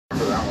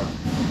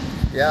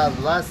Yeah,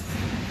 the last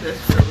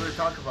episode we were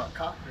talking about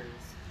cock rings.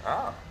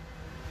 Ah.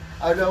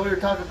 Oh no, we were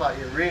talking about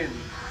your ring.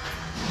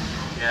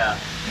 Yeah.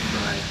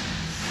 Right.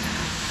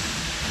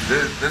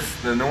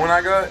 This the new one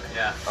I got?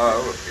 Yeah.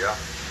 Oh, yeah.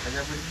 And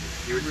then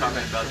You were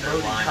talking about their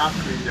promoting line. cock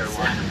rings. Their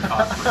line of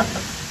cock rings.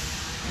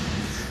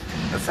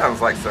 That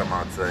sounds like something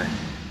I'd say.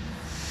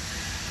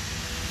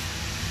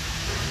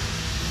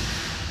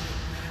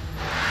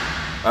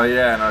 Oh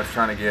yeah, and I was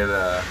trying to get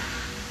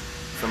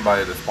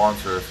somebody to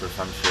sponsor us or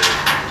some shit.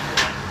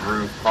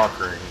 Groove cock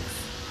rings.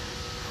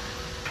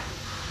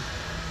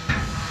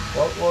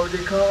 What would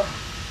they call?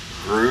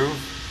 Groove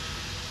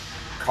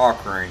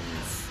cock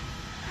rings.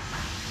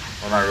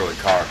 Well, not really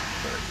cock,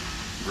 but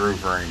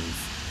groove rings.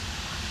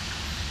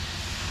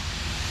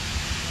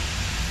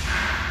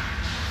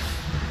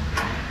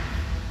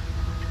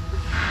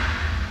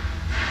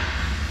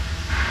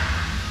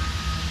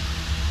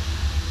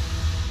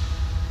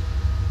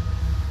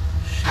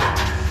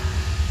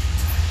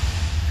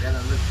 Gotta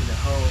look in the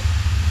hole.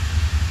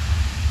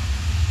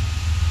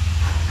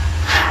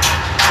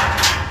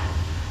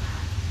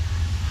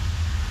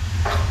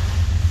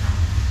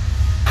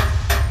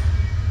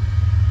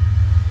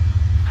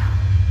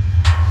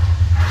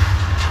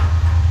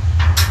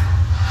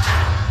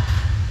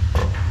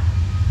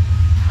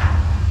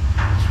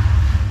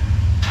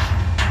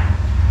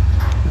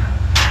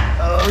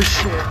 Oh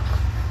shit.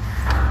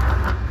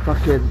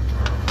 Fucking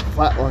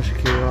flat washer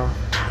came off.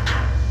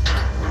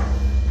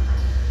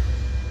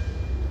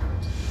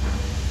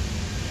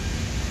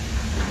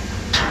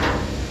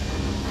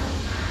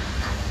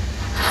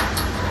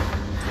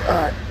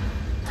 Alright.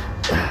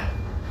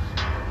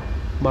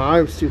 My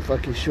arm's too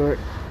fucking short.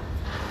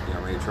 You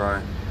want me to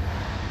try?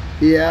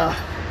 Yeah.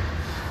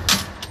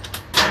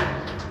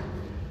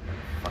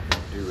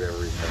 Fucking do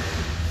everything.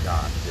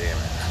 God damn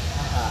it.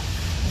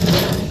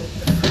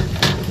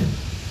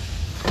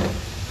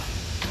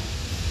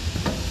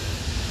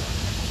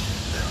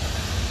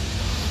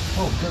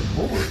 Oh, good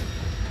lord.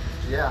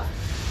 Yeah.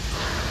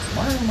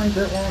 Why am I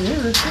that long here?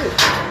 That's it.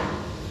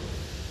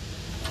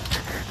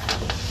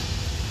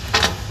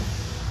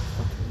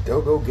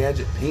 Dogo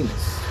Gadget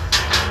penis.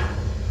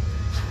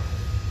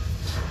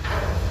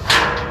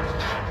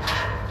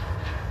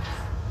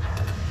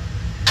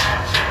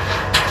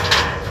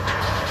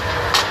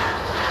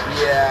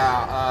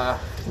 Yeah,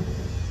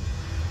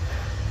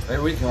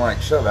 maybe we can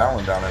like shove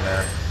Alan down in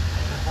there.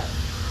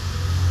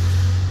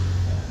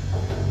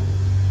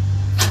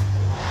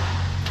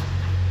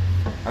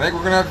 I think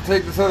we're gonna have to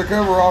take this other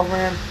cover off,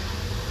 man.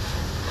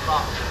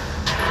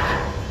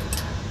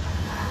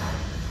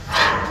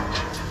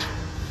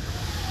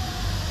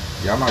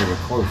 Yeah, I'm not even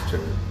close to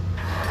it.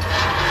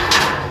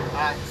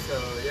 Alright, so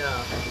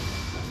yeah.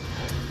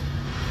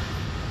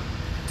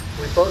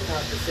 We both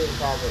have the same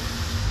problem.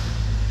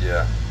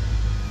 Yeah.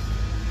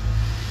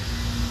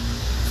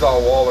 It's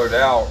all wallered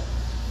out.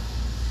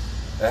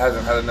 It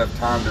hasn't had enough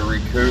time to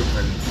recoup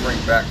and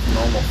shrink back to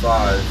normal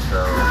size,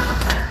 so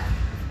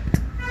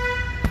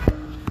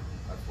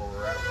that's where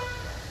we're at right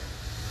now.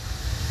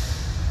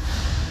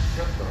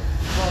 Shut the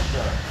fuck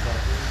up,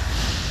 fucker.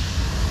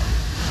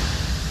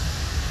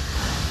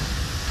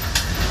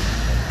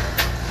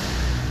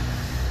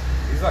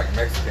 He's like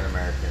Mexican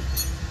American.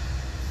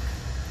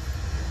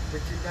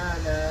 Put your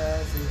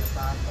dollars in the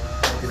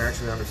papa. You can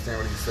actually understand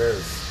what he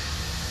says.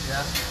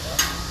 Yeah.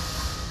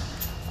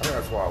 I think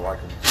that's why I like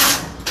him.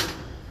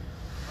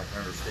 I can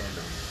understand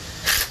him.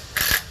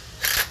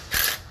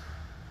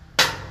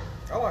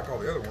 I like all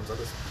the other ones, I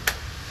just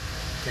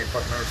can't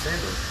fucking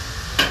understand them.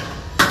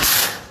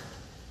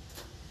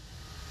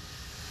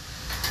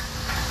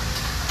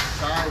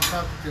 Sorry,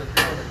 talking to a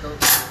girl that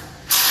don't.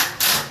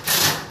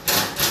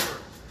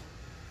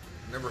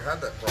 Never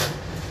had that problem.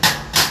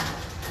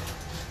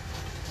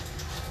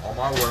 All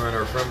my women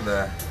are from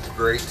the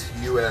great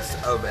US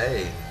of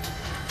A.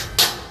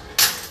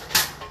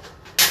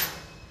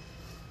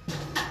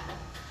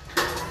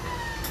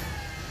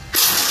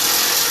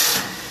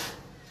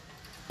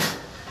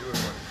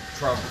 Doing what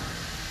Trump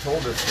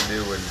told us to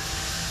do and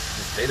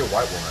just date a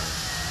white woman.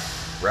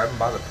 Grab him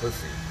by the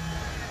pussy.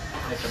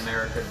 Make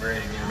America great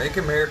again. Make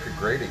America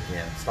great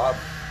again. Stop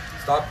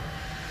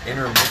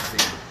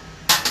intermixing.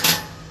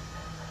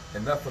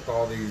 Enough with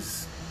all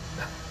these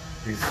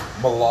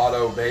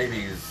mulatto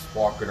babies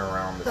walking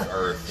around this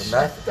earth.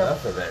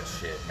 Enough of that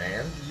shit,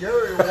 man.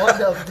 You're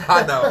one of them.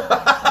 I know.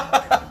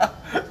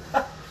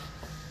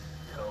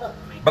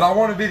 But I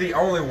want to be the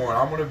only one.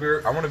 I want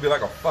to be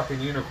like a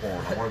fucking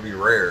unicorn. I want to be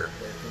rare.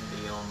 There can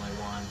be only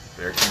one.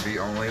 There can be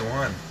only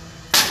one.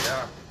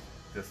 Yeah.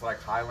 Just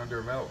like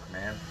Highlander milk,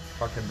 man. It's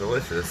fucking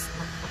delicious.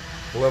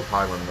 Love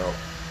Highland milk.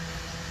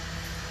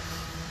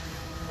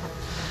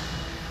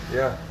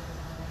 Yeah.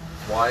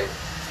 White,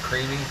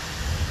 creamy,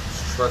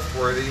 it's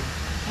trustworthy.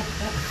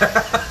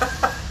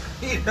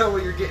 You know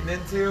what you're getting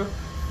into?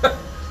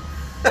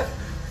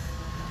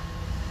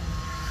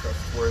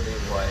 Trustworthy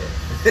white.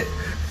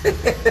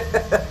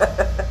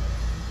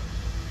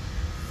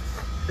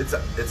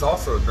 It's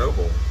also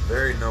noble,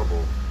 very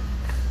noble.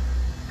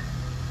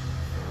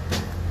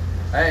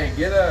 Hey,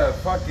 get a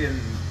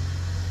fucking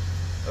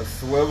A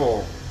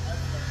swivel.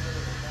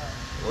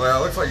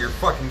 Well, it looks like you're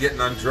fucking getting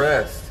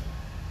undressed.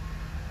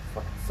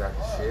 Fucking sack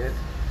of shit.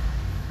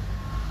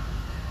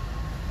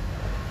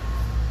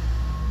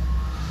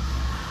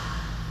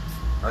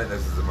 I think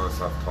this is the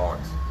most I've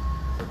talked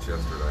since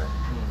yesterday.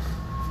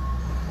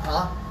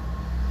 Huh?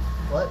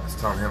 What? I was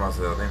telling him, I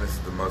said, I think this is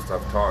the most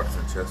I've talked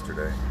since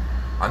yesterday.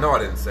 I know I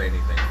didn't say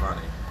anything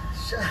funny.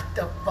 Shut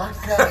the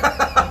fuck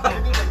up. I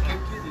need to kick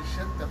you to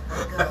shut the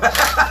fuck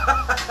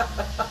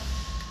up.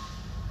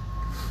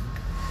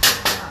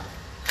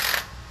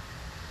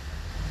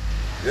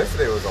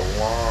 Yesterday was a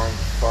long,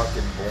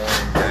 fucking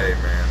boring day,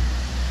 man.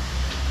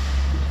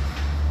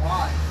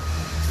 Why?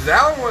 'Cause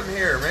Alan wasn't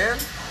here, man.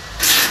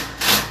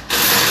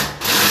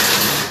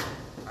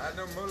 I had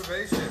no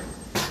motivation.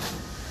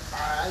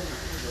 Alright, I didn't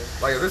do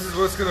this. Like, if this is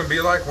what it's gonna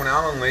be like when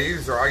Alan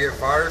leaves or I get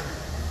fired,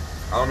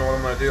 I don't know what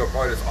I'm gonna do. I'll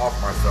probably just off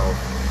myself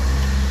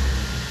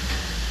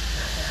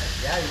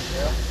Yeah, you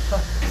will.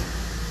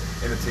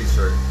 in a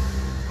t-shirt.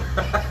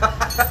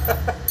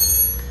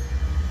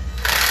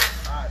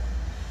 Alright.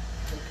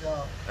 Take it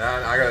off.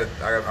 And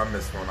I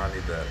missed one. I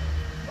need that.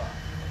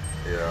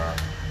 Yeah.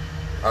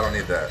 I don't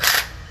need that.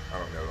 I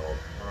don't know it all.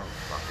 Oh,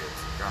 fuck it.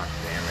 God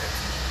damn it.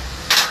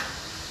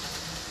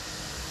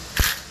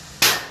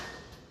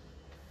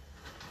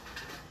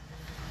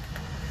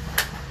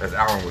 As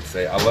Alan would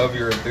say, I love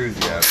your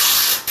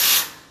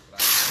enthusiasm.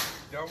 But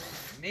I don't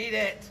need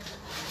it.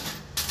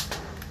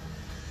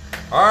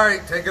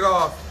 Alright, take it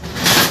off.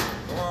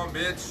 Come on,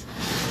 bitch.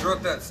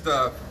 Strut that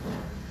stuff.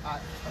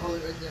 Alright, hold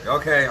it right there.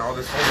 Okay, I'll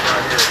just hold it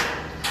right here.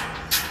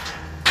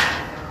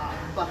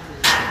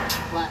 Fucking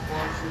black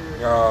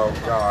washer. Oh,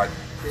 God.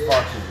 Bitch.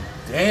 Fucking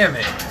damn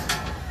it.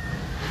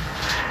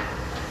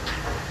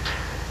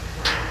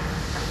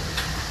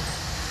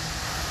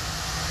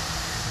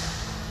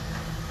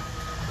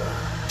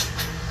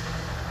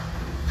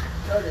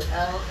 Turn it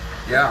out.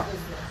 Yeah.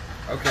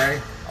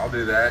 Okay, I'll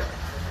do that.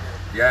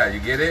 Yeah, you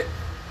get it?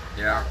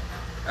 Yeah,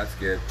 that's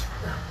good.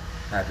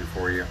 Happy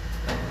for you.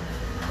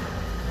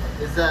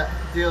 Is that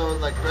deal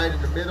like right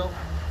in the middle?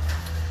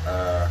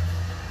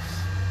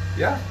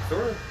 Yeah,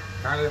 sort of.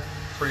 Kind of.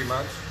 Pretty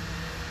much.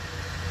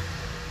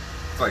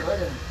 It's like, Go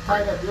ahead and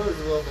tighten up yours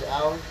a little bit,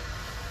 Alan.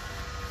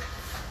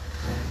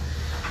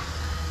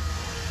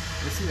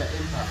 You see that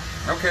impact?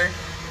 okay.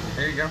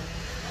 There you go.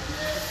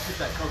 Get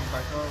that cover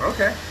back on.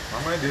 Okay,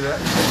 I'm going to do that.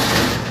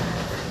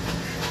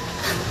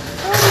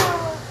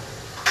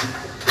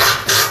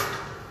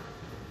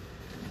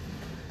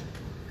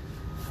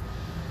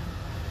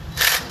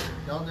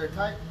 Down there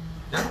tight?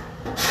 Yeah.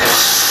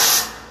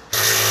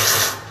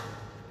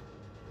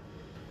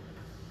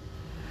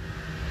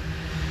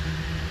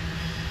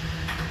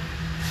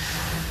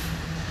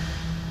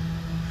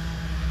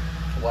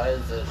 Why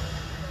is it?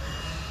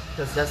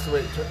 Because that's the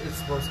way it's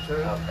supposed to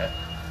turn. Okay.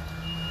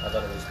 I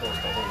thought it was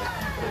supposed to hold it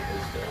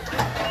completely still.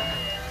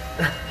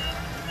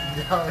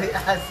 No, it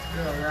has to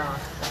go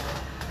around.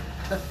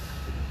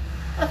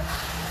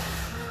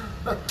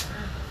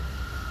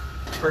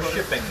 For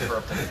shipping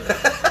purposes.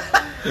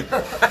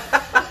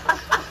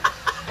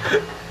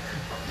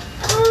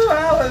 Oh,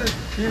 Alan,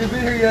 you'd have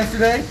been here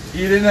yesterday.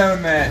 You didn't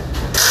own that.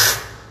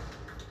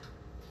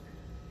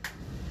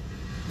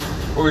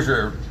 What was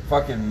your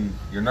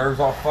nerves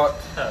all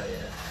fucked? Oh yeah.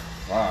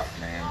 Fuck,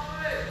 man.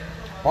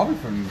 Probably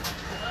from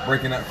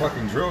breaking that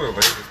fucking drill over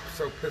there. Just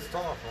so pissed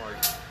off. I'm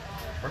like,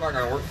 we're not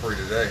gonna work for you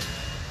today.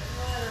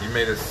 You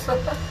made us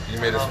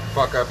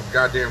fuck up a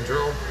goddamn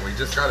drill. We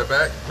just got it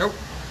back. Nope.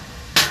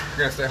 You're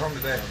gonna stay home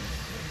today.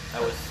 I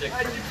was sick.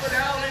 Did you put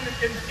Alan in the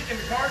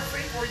car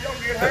seat where you don't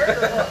get hurt?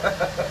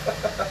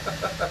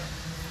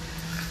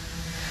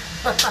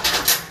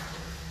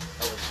 I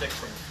was sick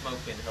from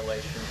smoke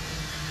inhalation.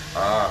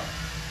 Ah.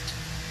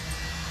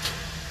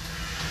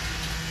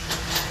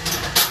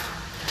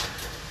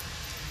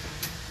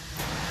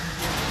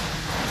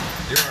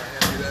 You want to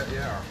hand me that?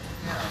 Yeah.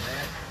 Yeah,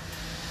 man.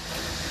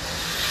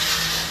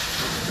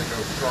 Big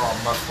old strong,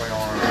 muscly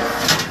arm.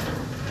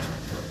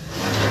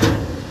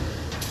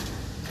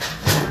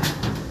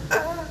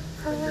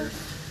 Fingers.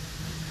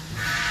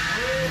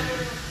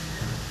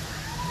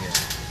 Yeah.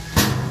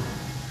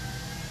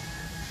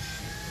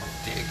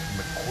 Dick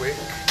McQuick.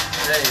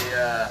 Hey,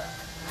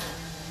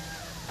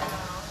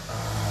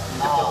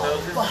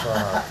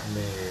 Fuck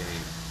me.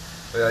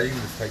 Yeah, you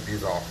can just take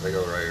these off. They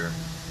go right here.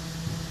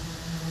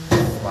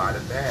 Slide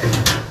it back.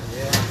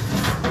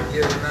 Yeah.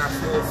 Give it a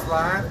nice little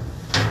slide.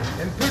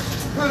 And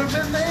put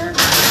them in there.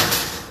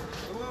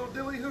 The little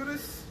dilly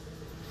hootis.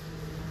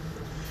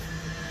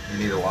 You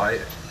need a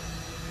light?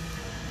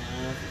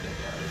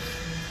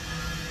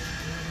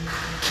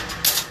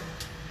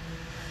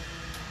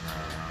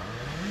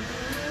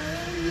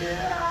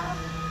 Yeah.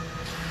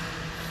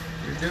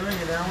 You're doing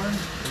it, Alan.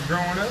 You're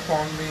growing up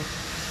on me.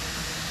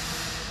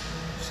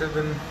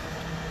 Shoving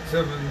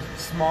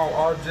small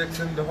objects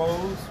into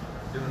holes.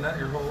 Doing that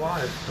your whole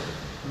life.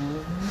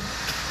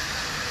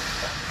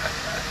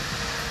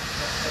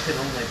 I can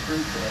only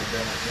prove that I've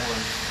done it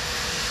once.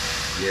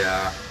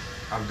 Yeah,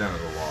 I've done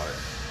it a lot.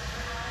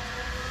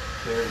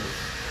 Clearly.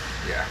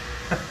 Yeah.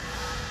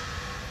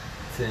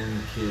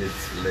 10 kids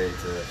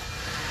later.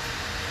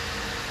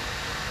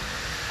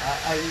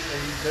 Are you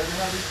done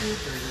having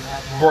kids or you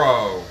have more?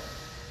 Bro,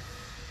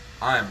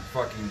 I am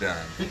fucking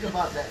done. Think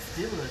about that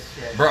stimulus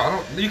check.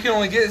 Bro, you can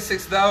only get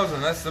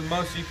 6,000. That's the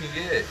most you can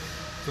get.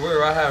 So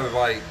whether I have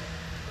like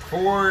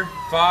 4,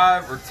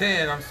 5, or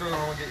 10, I'm still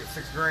gonna only get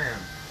 6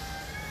 grand.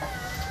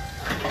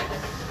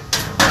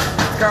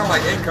 It's kind of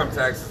like income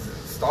taxes.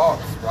 It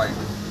stops like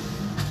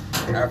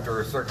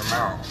after a certain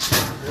amount.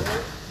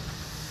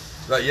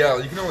 But yeah,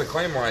 you can only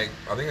claim like,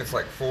 I think it's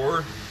like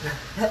 4.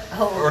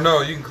 Or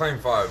no, you can claim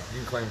 5. You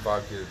can claim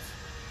 5 kids.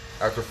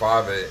 After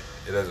 5, it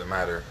doesn't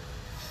matter.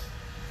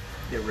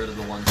 Get rid of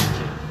the ones that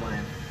didn't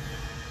plan.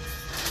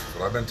 That's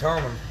what I've been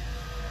telling them.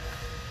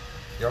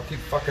 Y'all keep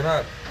fucking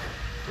up.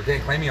 We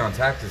can't claim you on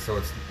taxes, so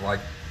it's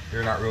like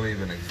you're not really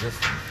even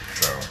existing.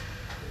 So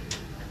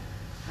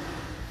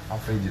I'll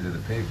feed you to the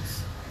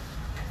pigs.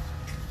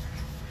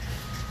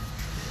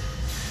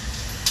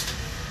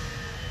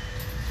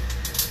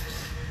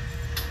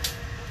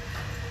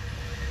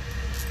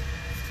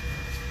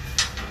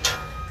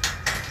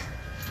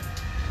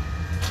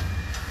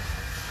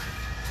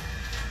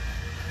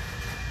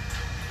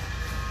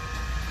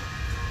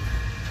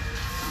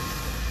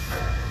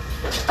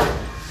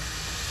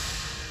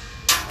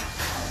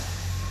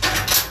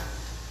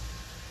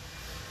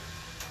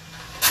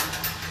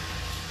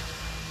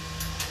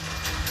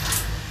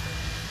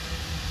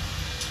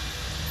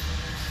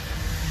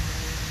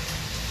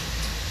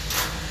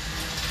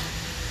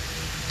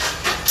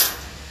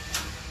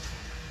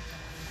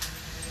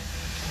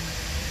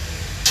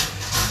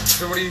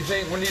 So what do you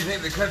think? When do you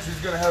think the country's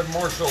gonna have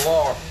martial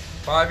law?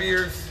 5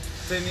 years?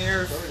 10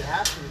 years? It's already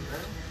happening,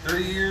 man.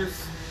 3 years?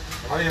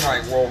 I mean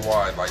like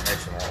worldwide, like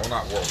nationwide. Well,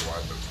 not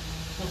worldwide, but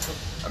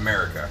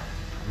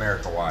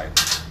America-wide,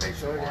 It's already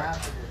nationwide.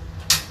 happening.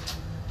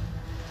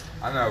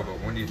 I know, but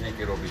when do you think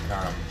it'll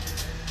become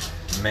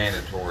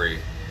mandatory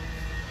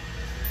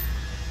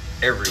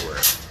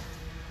everywhere?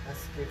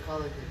 That's they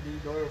call it the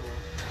new normal.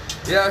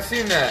 Yeah, I've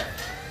seen that.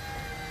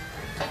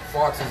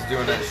 Fox is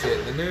doing that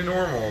shit. The new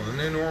normal.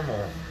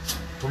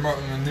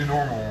 Promoting the new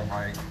normal,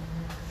 like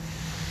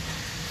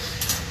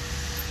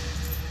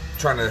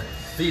trying to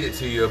feed it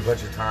to you a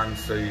bunch of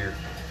times so your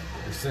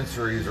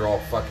sensories are all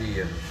fucky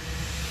and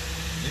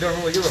you don't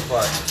really give a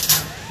fuck.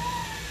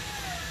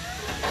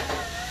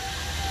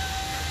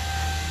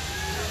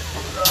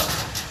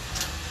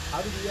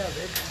 How do you have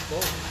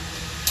Xbox?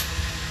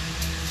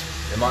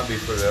 It might be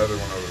for the other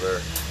one over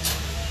there.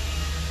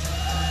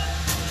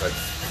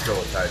 That's still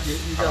attached. You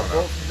I got don't know.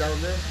 both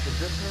down there, the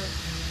good one?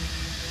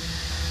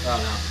 Oh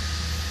no.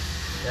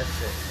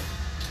 That's it.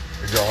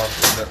 Did y'all have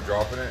to end up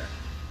dropping it?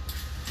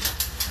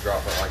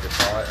 Drop it like it's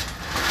hot.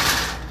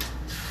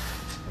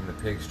 When the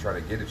pigs try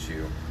to get at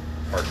you,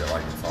 park it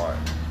like it's hot.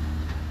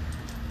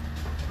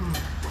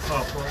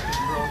 Oh, Frank,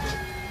 bro.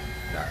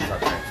 Nah, it's not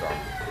the same song.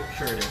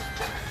 Sure it is.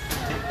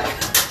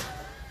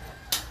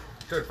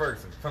 Stuart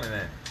Ferguson, funny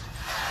name.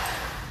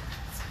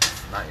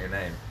 Not your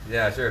name.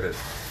 Yeah, sure it is.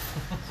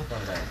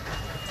 Funny name.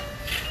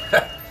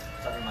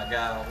 Talking to my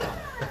guy all the time.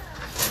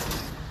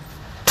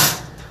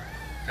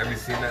 Have you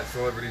seen that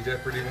Celebrity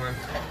Jeopardy one?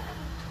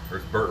 Or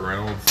it's Burt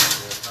Reynolds?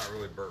 Well, it's not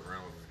really Burt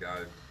Reynolds'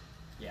 guy.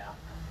 Yeah.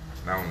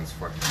 That one's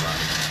fucking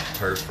funny.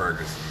 Stuart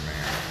Ferguson,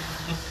 man.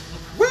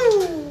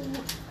 Woo!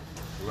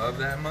 Love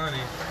that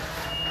money.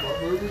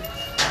 What movie?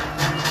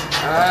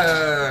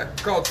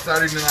 Called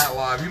Saturday Night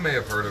Live. You may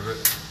have heard of it.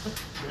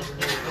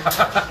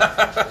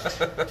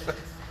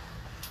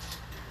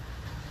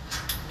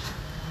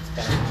 It's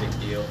kind of a big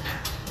deal.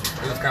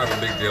 It was kind of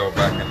a big deal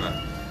back in the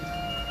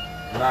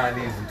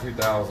 90s and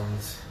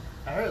 2000s.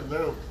 I heard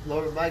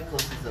Laura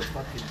Michaels is a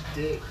fucking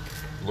dick.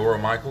 Laura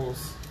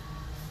Michaels.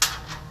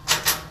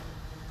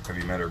 Have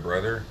you met her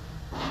brother?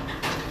 No.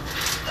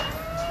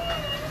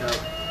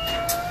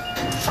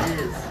 She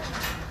is.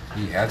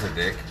 He has a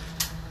dick.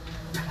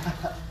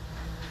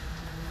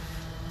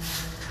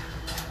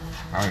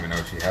 I don't even know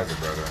if she has a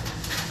brother.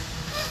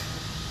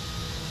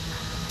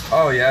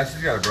 Oh yeah,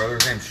 she's got a brother.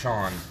 His name's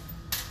Sean.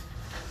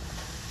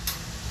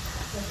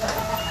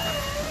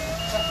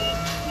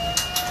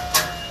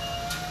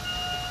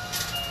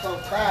 So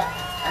fat.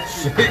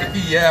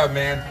 Actually, Yeah,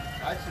 man.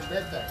 I should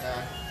bet that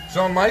guy.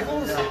 Shawn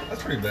Michaels? Yeah.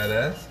 That's pretty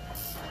badass.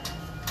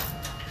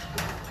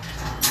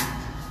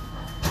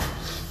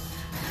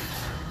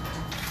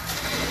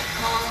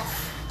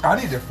 I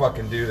need to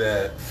fucking do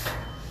that.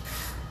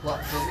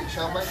 What, go get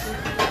Shawn Michaels?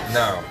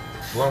 No.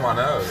 Blow my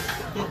nose.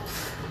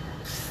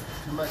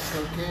 Too much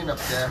cocaine up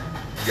there.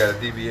 You got a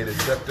deviated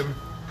septum.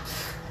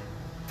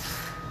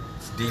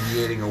 It's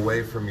deviating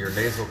away from your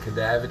nasal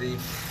cavity.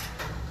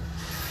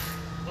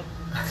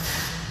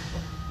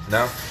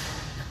 No?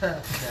 Nah.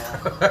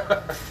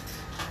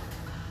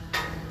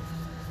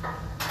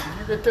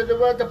 You can turn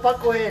around the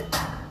Paco head.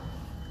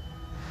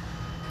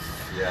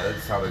 Yeah,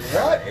 that's how they What?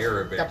 sound in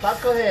Arabic. The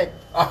Paco head.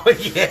 Oh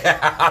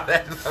yeah,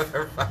 that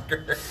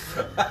motherfucker.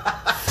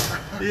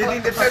 You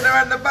need to turn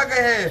around the bucket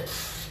head.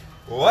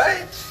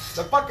 What?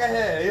 The bucket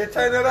head. You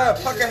turn it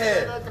up, bucket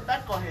head. The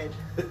Paco head.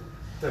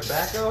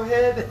 Tobacco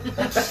head?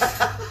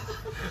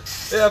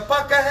 Yeah,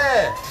 pucker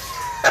head.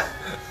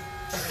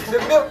 The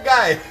milk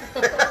guy.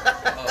 Oh,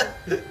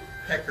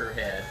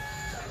 peckerhead.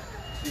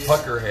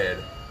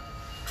 Puckerhead.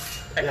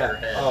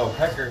 Peckerhead. Oh,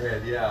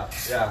 peckerhead, yeah.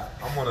 Yeah,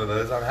 I'm one of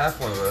those. I'm half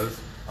one of those.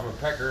 I'm a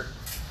pecker.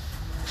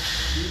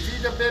 You see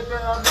the paper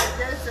on the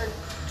desk and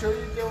show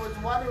you there was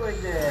water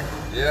in there.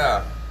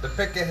 Yeah, the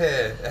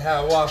peckerhead. It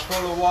had water,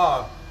 full of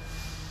water.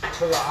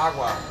 Full of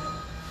agua.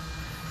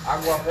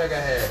 Agua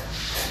peckerhead.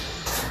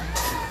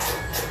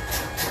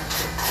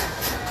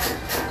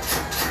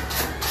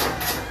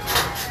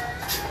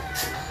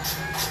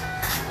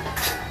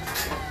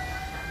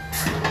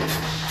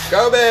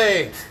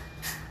 Kobe!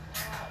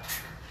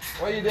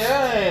 What you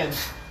doing?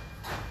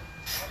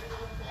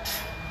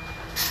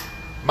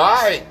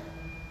 Mike!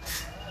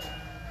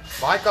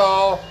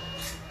 Michael!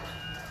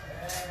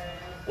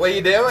 What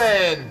you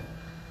doing?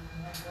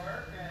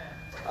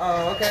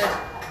 Oh, okay.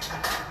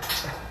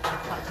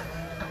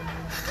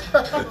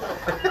 Can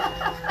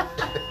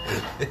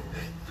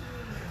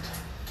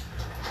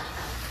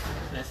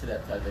I see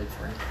that 5/8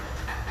 ring?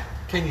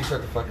 Can you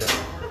shut the fuck up?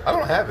 I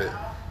don't have it.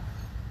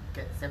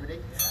 Okay,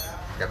 70.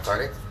 Got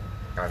 30?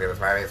 Can I do this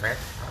 5/8 man?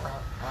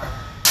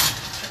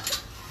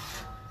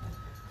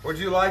 Would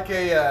you like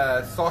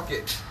a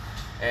socket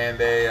and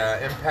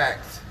a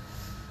impact,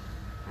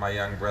 my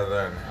young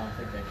brethren? I don't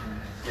think I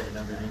can get it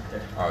underneath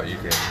there. Oh, you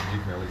can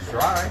at least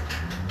try.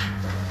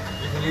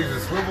 You can use a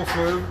swivel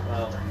smooth.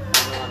 Well,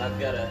 hold on, I've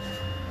got to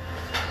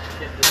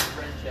get this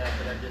French out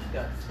that I just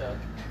got stuck.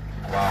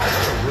 Wow,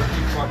 that's a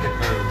rookie fucking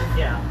move.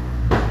 Yeah.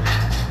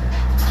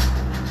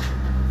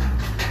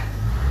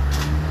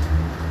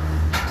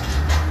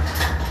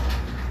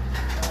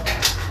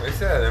 They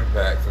said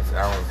impact since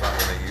Alan's not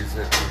going to use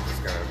it. He's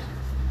just going to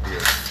be a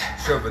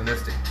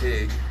chauvinistic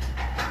pig.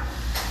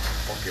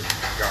 Fucking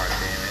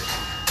goddamn it.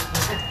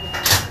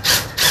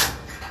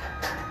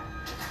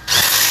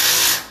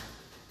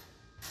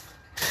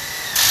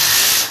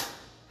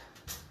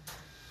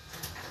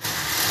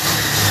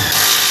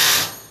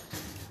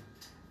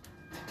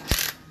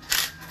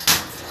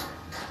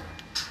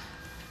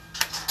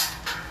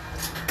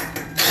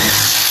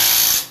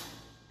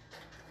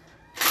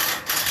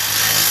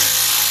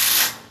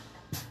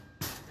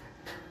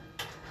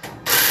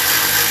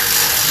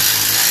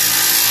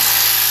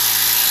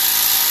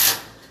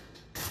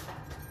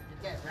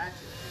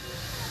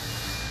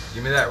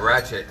 Give me that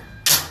ratchet,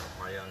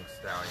 my young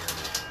stallion.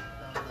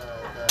 The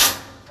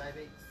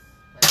 5/8.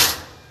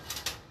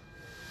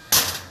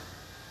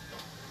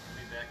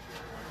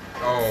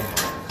 Oh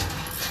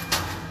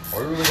my.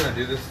 Are we really gonna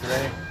do this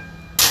today?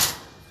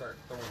 Start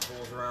throwing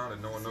tools around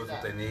and no one knows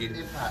what they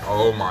need?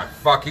 Oh my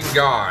fucking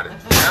god.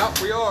 Yep,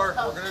 we are.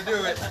 We're gonna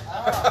do it.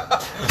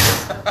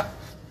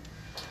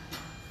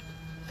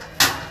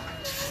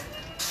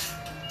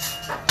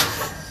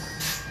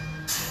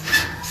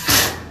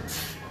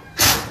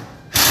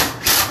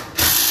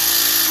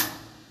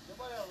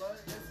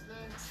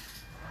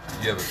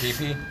 You have a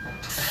pee-pee?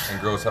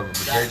 And girls have a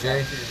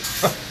JJ?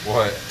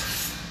 What?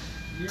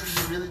 You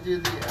really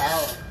do the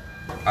hour.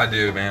 I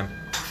do, man.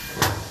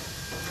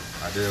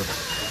 I do.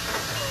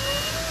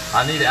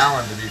 I need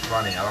Alan to be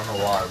funny. I don't know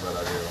why, but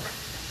I do.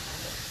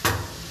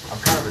 I'm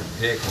kind of a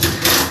dick when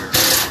he's here.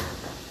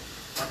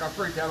 Like, I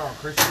freaked out on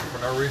Christian for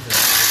no reason.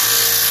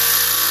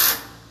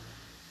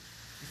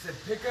 He said,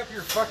 pick up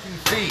your fucking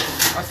feet.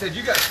 I said,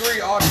 you got 3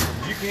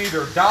 options. You can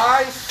either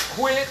die,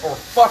 quit, or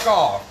fuck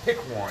off. Pick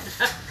one.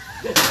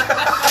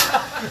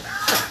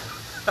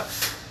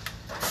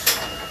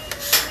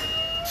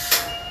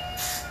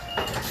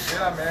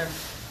 Yeah, man.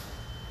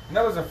 And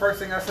that was the first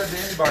thing I said to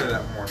anybody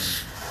that morning.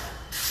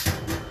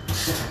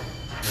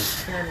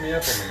 It's tearing me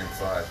up on the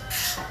inside.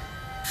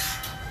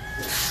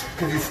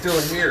 Because he's still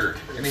here,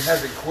 and he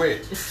hasn't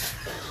quit.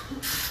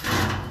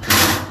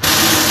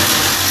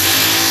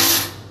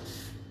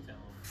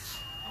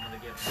 I'm going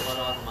to get blood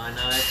off my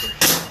knife or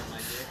shit on my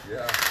dick.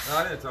 Yeah. No, I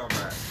didn't tell him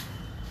that.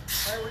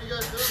 Hey, what are you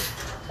guys doing?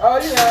 Oh,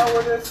 you know,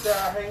 we're just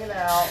hanging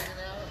out.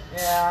 Hanging out?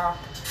 Yeah.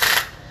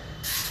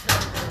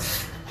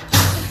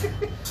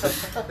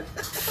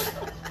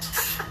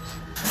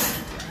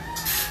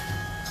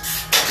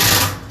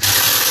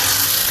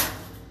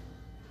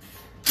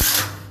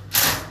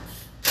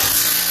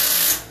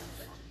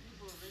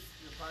 People listen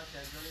to the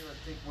podcast don't even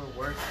think we're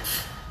working.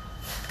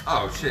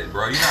 Oh shit,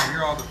 bro! You don't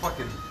hear all the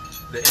fucking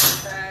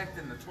impact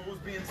and the tools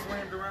being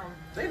slammed around.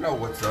 They know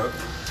what's up.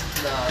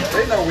 No,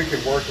 They know we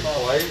can work and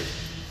play.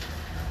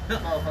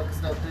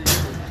 motherfuckers don't do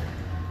shit.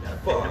 Gotta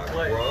pick Fuck, the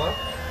play. bro.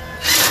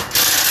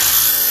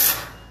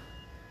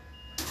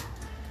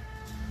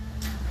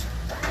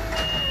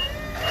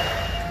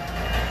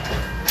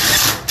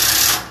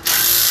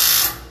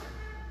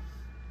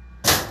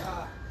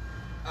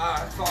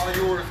 It's all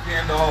yours,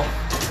 Gandalf.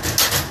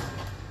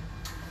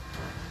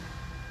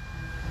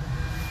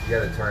 You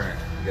gotta turn it.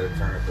 You gotta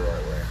turn it the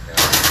right way. Yeah.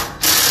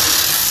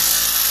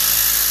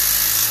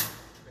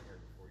 Been here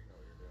before, you know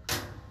what you're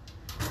doing.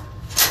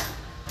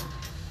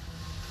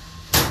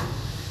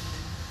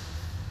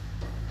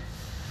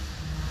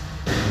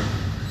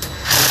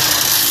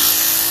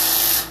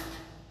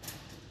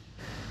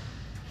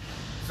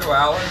 So,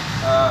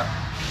 Alan,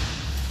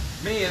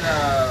 me and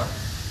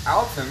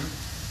Alton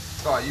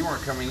thought you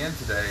weren't coming in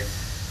today.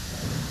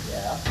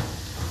 Yeah.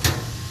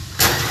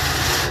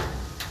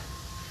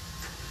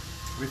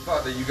 We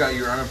thought that you got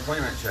your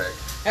unemployment check.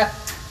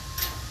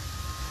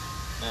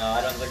 No,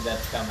 I don't think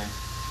that's coming.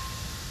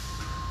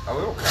 Oh,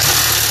 it'll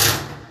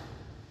come.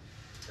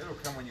 It'll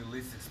come when you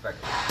least expect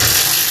it.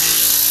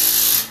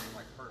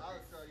 Like Oh,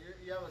 perfect. so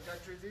you haven't got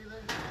yours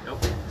either?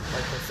 Nope.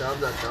 Like I said,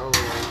 I'm not the only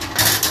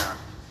one. Yeah.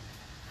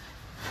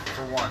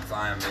 For once,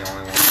 I am the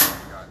only one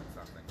who's gotten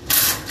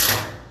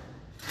something.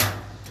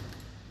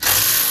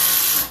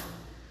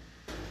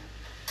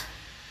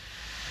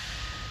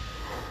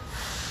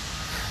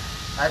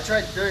 I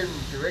tried doing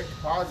direct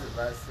deposit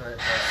last night,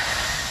 but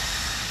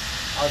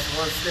I was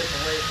one step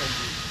away from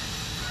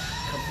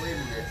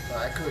completing it, but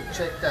I couldn't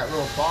check that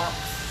little box.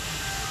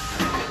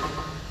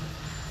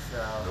 So,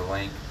 The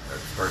link that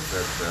starts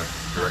at the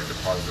direct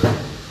deposit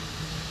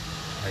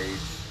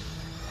page.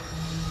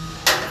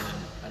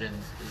 I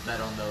didn't. Is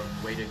that on the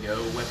Way to Go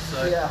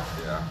website? yeah,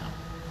 Yeah.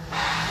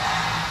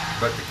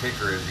 But the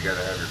kicker is you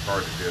gotta have your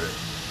card to do it.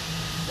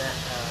 that,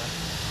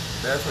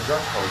 That's what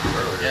Josh told you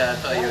earlier. Yeah, I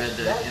thought you had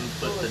to That's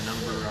input the cool.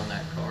 number on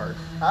that card.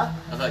 huh?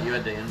 I thought you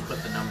had to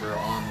input the number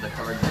on the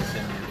card they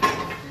send you. Do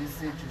you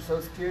see your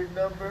social security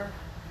number,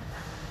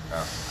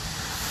 Oh.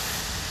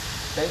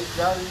 bank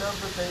routing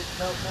number, bank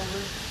account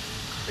number?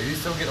 Did you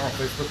still get on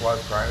Facebook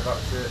Live crying about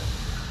shit?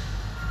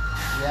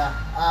 Yeah,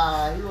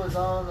 he was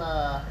on,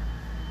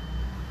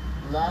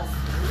 last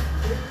week,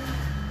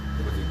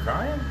 maybe? Was he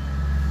crying?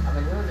 I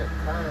mean, he wasn't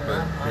crying.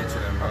 But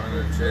bitching and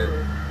moaning and shit.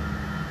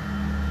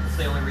 It's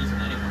the only reason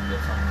anyone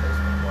gets on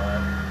Facebook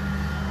Live.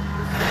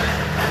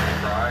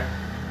 Cry?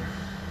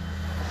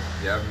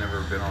 Yeah, I've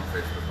never been on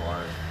Facebook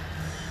Live.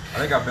 I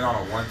think I've been on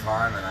it one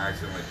time and I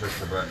accidentally pushed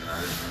the button and I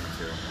didn't mean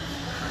to.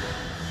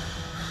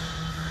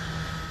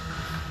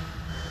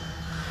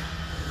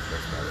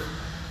 That's about it.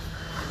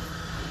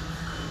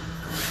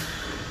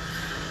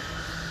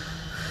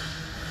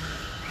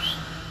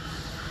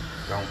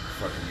 Don't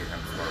fucking get him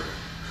started.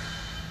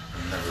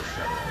 Never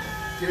shut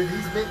up. Dude,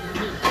 he's making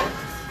me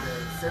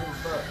 $7.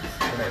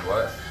 He made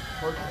what?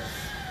 Podcast.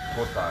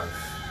 Tortas.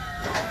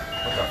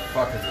 What the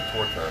fuck is a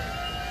torta?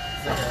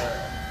 It's like a,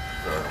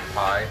 The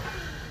pie.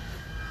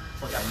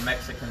 It's like a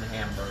Mexican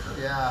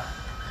hamburger. yeah,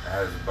 It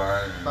has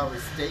bun. and- probably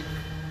steak.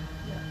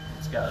 Yeah.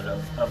 It's got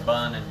a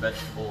bun and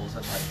vegetables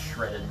and like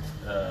shredded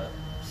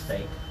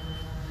steak.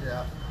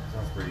 Yeah,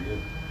 Sounds pretty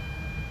good.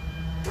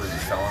 What, is he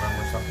selling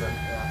them or something?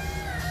 yeah.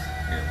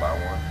 You need to buy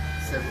one.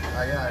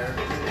 Yeah, I heard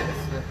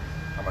it.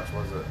 How much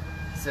was it?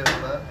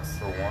 $7.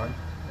 For one?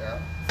 Yeah.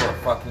 For a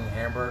fucking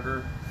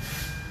hamburger?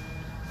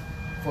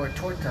 For a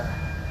torta.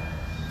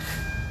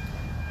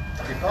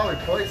 They probably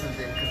poisoned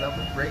it because I'm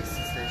a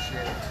racist and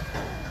shit.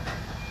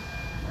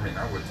 I mean,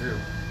 I would too.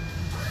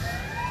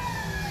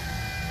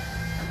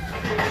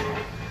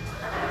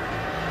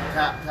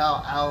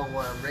 Tell Al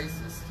what I'm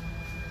racist.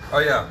 Oh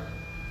yeah.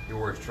 He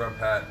wore his Trump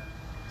hat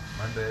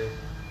Monday,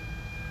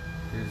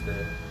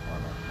 Tuesday, oh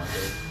no,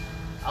 Monday,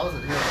 I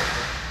wasn't here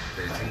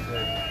like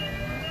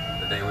Tuesday.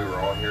 The day we were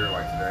all here,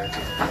 like today,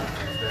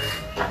 Tuesday.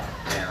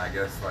 And I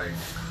guess like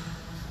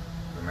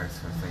the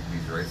Mexicans think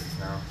he's racist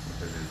now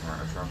because he's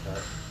wearing a Trump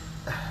hat.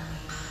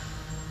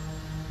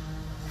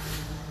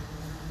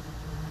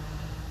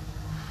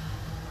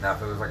 Now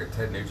if it was like a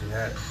Ted Nugent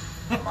hat,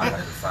 I might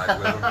have to side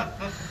with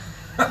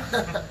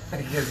him.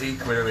 Because he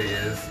clearly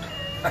is.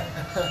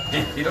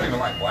 he don't even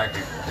like black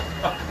people.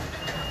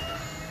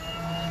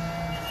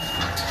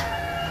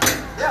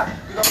 Yeah,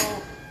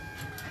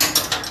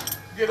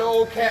 good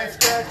old cat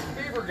scratch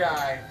fever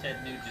guy. Ted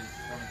Nugent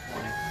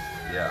 2020.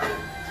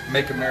 Yeah,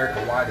 make America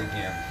white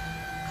again.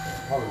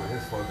 That's probably what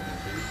his slogan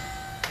would be.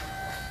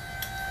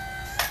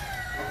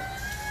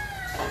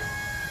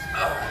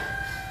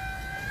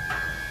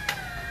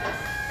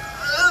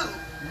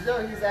 You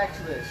know he's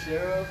actually a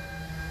sheriff?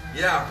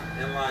 Yeah,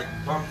 in like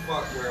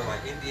bumfuck where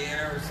like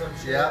Indiana or some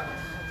shit. Yeah.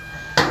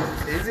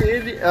 Is it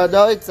Indiana?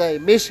 No, it's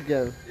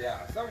Michigan.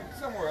 Yeah,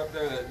 somewhere up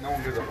there that no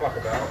one gives a fuck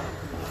about.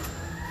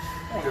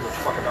 No one gives a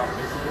fuck about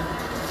Michigan.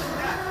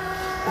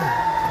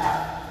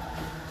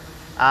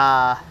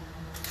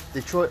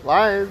 Detroit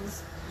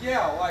Lions.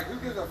 Yeah, like who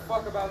gives a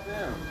fuck about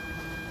them?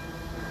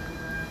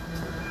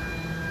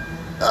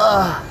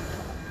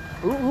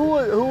 Who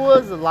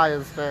was the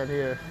Lions fan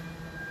here?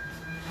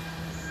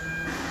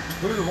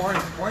 Who's the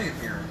Lions playing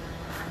here?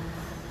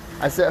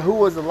 I said, who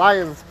was the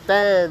Lions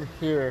fan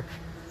here?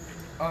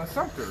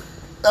 Sumter.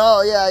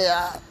 Oh,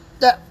 yeah.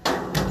 That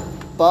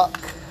Buck.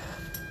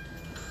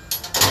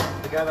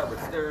 The guy that was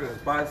staring at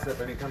his bicep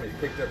anytime he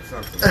picked up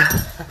something.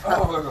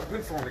 Oh, there's a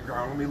pencil on the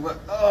ground. Let me look.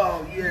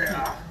 Oh,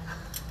 yeah.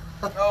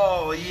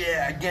 Oh,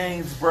 yeah.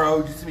 Gaines,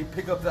 bro. Did you see me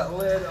pick up that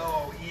lid?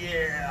 Oh,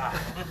 yeah.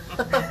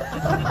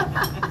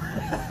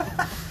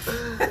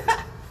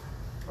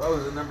 Oh, it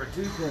was a number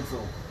 2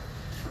 pencil.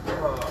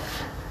 Oh.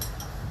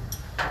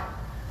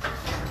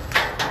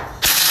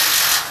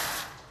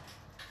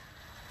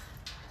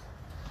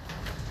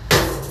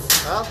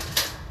 Well,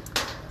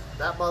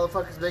 that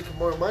motherfucker's making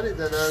more money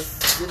than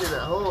us. did it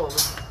at home.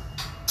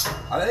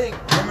 I think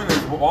him and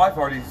his wife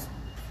already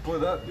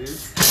split up, dude.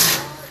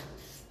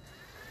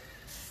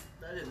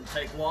 That didn't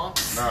take long.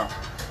 No.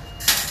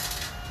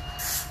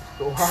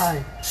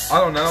 Why? I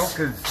don't know,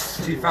 because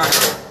she found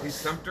out he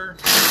stumped her.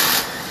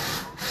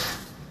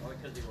 Why?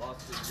 Because he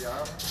lost his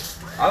job.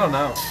 I don't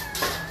know.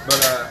 But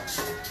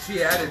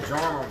she added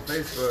John on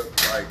Facebook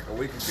like a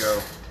week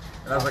ago.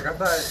 And I was like, I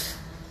thought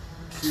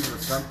she was a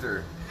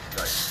stumpter.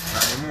 Like,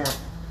 not anymore.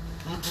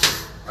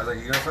 I was like,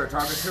 you gonna start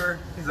talking to her?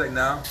 He's like,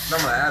 no,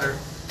 I'm gonna add her.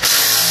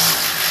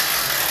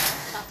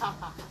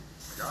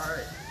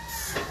 Alright.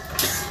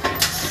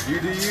 You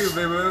do you,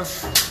 boo-boo.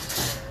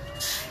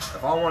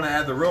 If I want to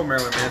add the real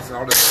Marilyn Manson,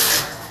 I'll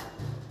just...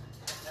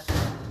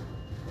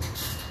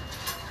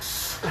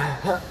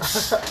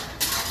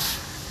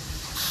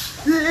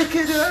 Look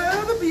at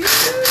all the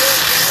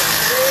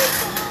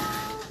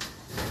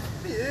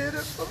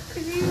beautiful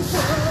people.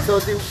 So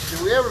did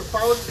we ever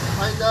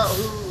find out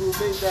who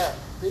made that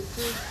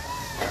picture?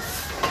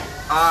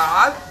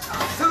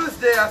 To this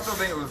day, I still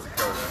think it was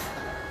Dakota.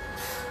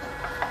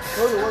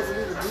 Dakota wasn't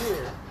even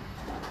here.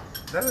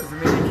 That doesn't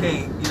mean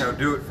you can't,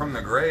 do it from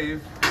the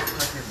grave.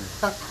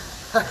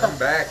 Fucking come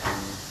back and,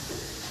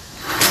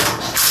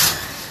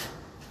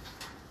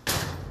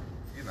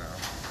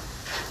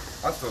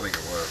 I still think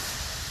it was.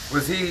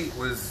 Was he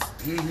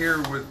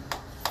here with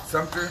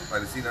Sumter?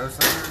 Like, does he know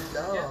Sumter?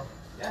 No.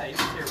 Yeah, he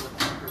was here when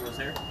Sumter was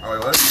here. Oh, he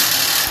was?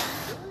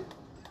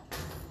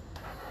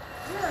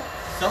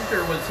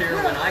 Sumter was here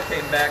when I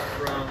came back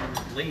from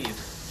leave.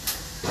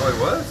 Oh, he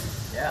was?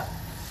 Yeah.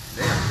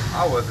 Damn,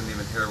 I wasn't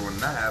even here when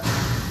that happened.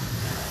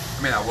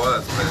 I mean, I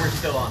was, We were but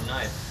still on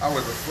night. I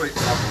was asleep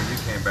probably when you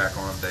came back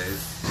on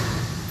days.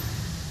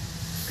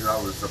 Because I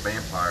was a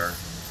vampire,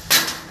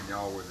 and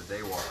y'all were the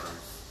daywalkers.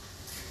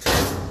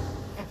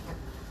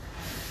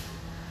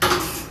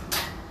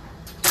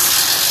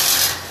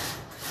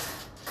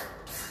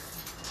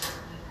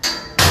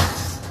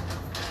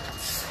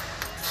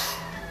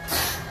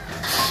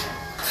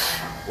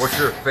 What's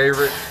your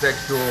favorite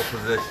sexual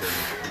position?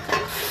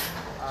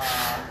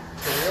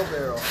 The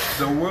wheelbarrow.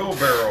 The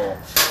wheelbarrow.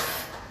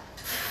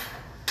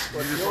 You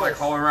What's just yours? like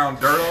haul around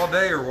dirt all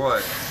day or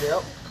what?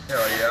 Yep.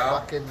 Hell yeah.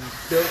 Fucking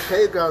build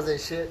playgrounds and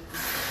shit.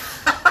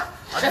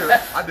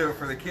 I do it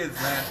for the kids,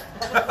 man.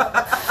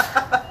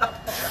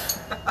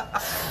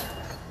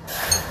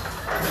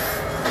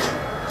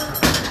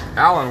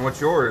 Alan,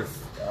 what's yours?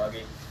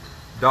 Doggy.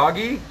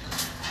 Doggy?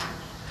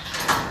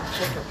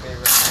 Chicken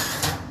favorite.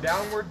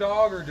 Downward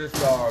dog or just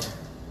dog?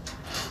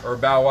 Or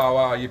bow wow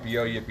wow yippee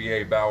yo yippee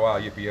yay, bow wow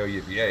yippee yo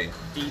yippee yay.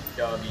 Deep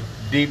doggy.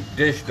 Deep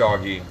dish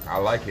doggy. I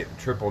like it.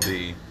 Triple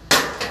D.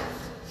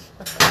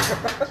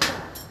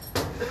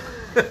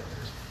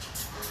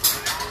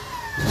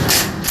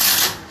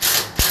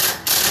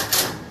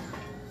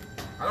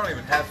 I don't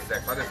even have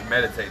sex. I just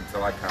meditate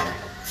until I come.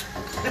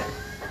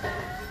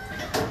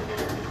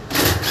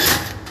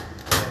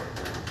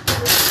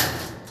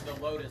 The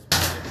lotus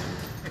position.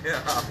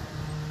 Yeah.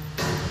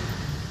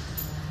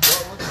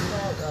 What's it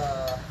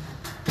called?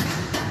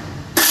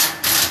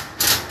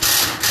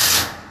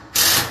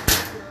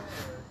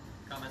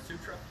 Kama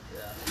Sutra.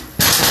 Yeah.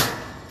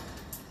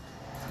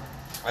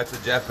 That's a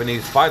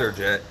Japanese fighter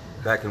jet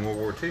back in World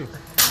War II.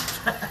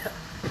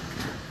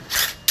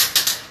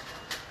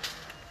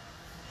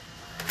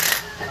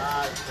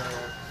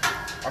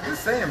 I'm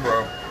just saying,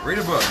 bro. Read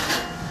a book.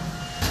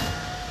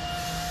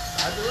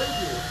 I believe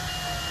you.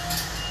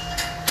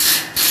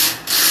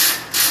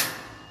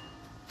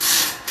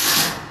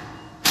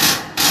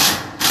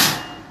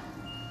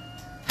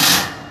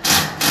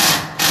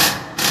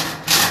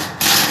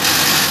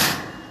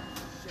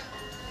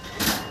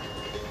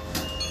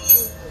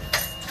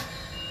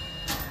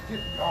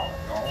 Good dog,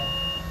 dog.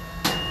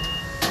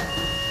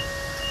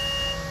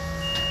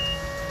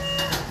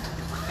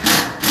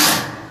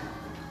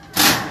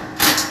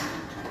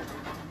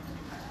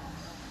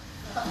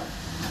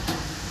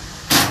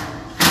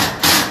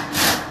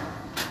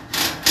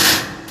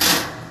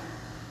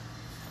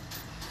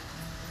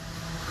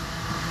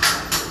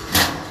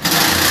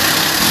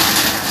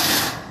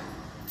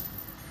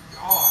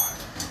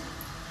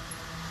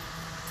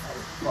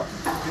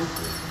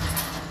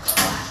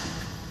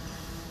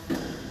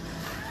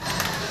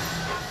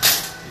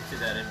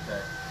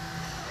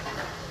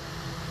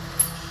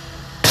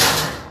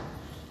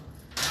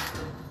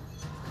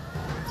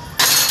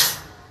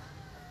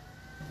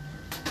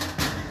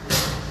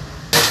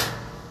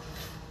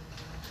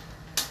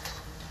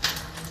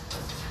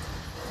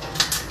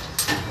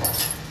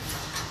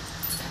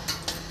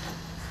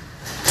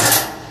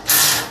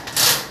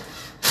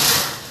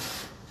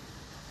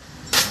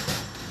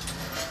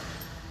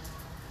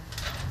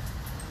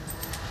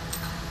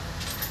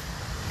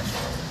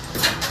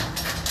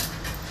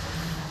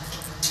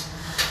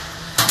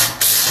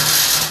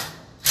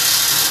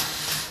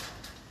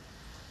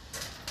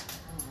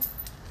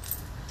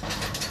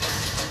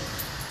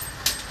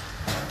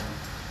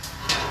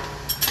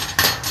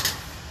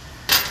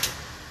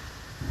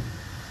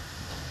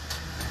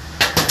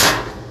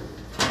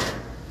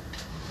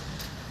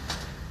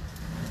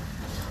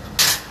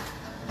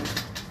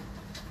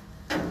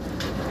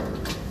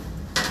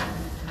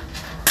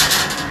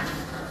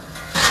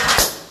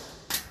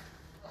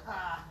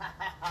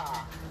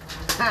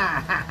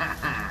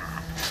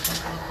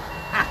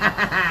 All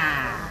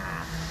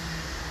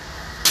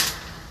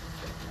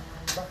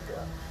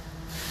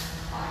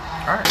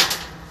right.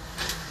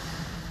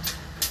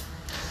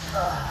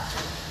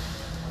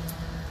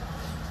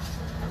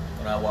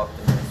 When I walked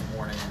in this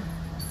morning,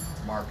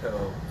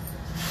 Marco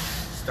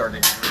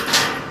started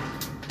drinking.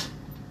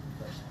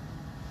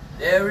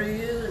 There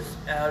he is,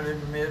 Alan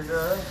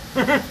Miller.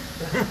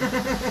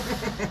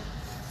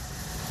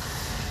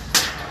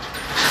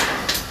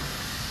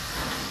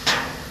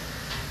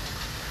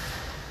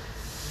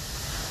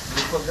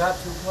 You forgot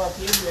to clock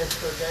in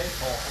yesterday. I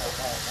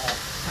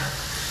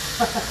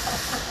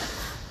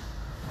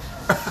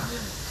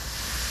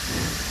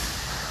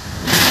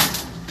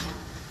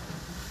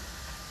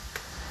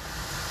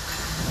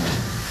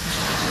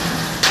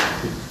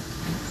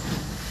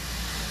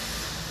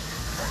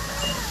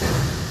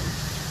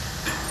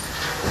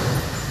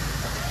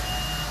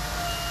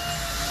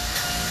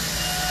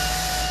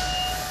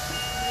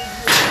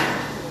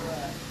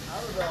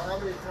don't know how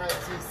many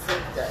times he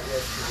said that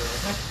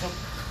yesterday.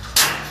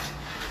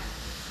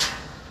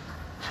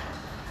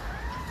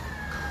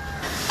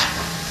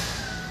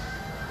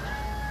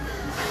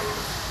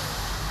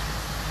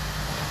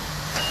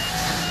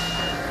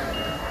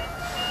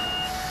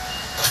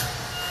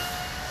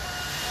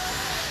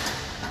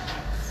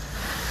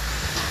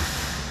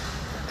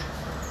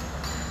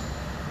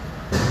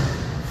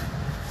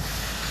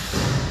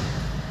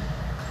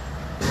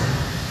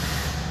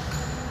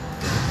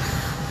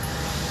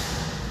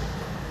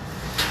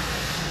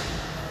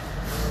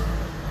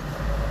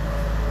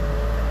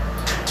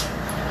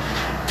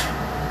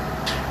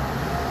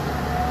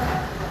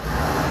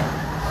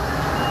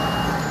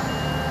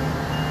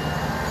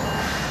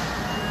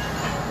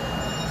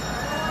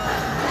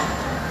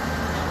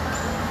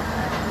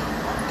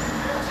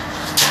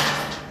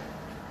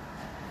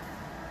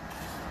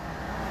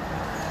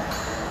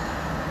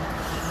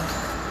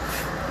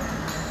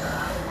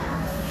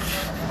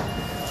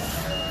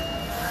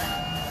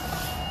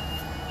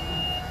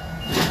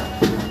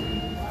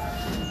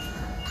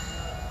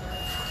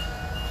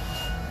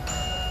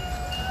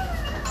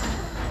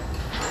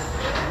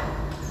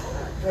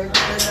 Can you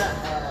bring that,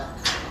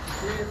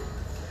 here?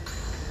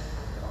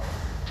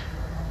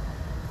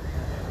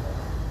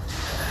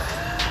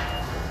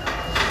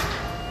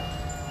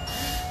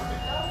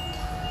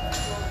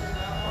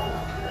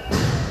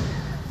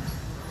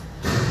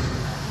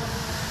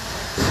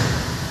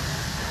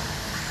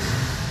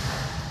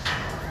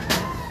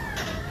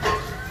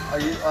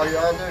 Are you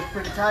on there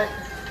pretty tight?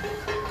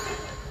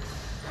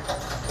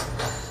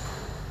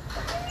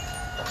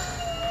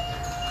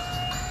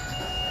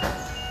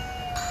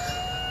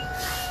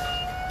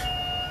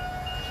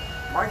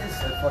 Mike just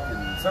said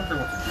fucking something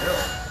went to jail.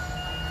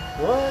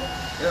 What?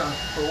 Yeah.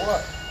 For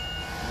what?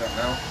 You don't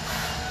know?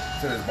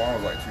 Said his bond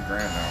was like $2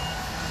 grand now.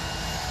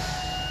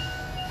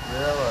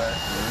 Really?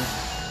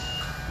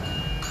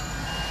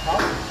 How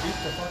beat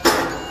the fuck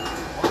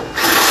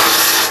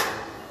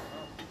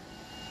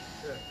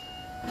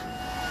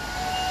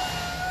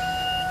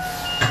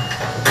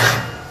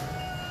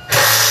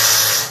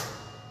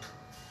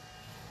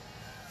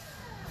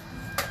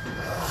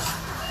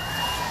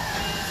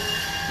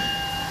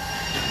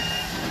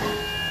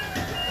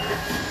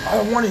I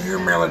don't want to hear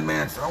Marilyn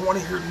Manson. I want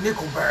to hear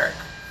Nickelback.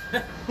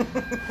 I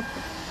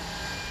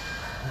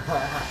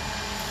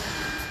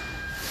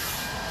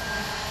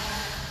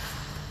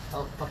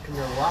don't fucking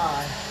know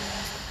why.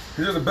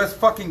 They're the best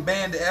fucking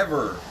band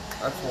ever.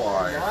 That's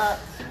why. What?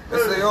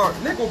 Yes, they are.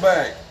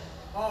 Nickelback.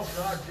 Oh,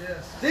 God,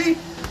 yes. See?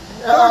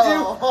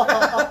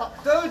 No.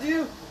 Told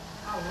you.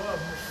 I love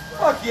Mr.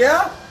 Fuck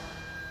yeah.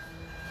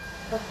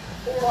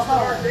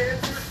 Star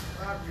dancer?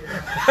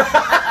 Yeah.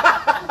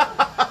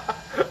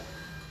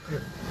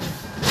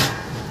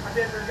 I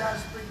never got a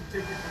speeding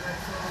ticket for that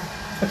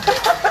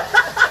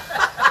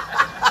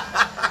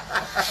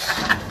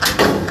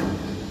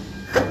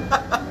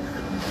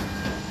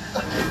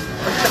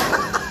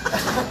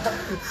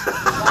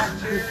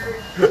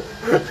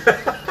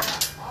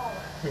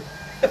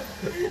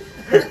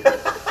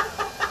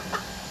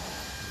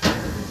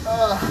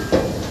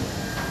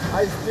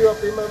I threw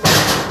up in my mouth.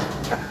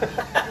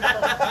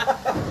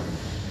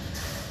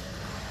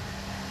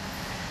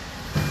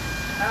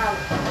 Alan,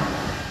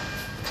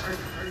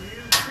 are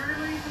you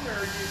cheerleading or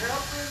are you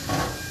helping?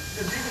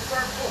 Because you can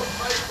start pulling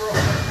paper on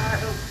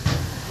that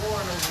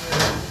 901 over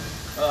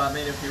there. I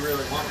mean, if you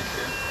really want me to.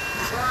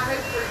 Well, I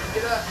hate for you to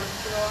get up, but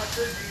you know, I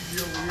could use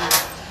you over here.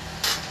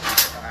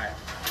 Alright.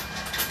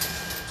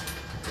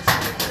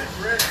 It's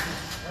ready.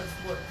 That's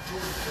what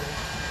George said.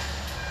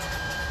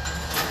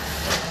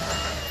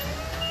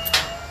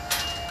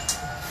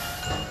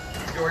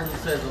 Jordan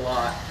says a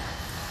lot.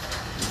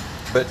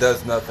 But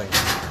does nothing.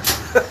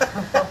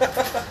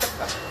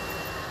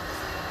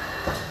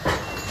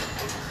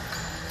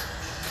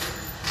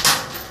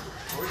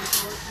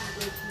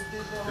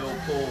 He'll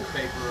pull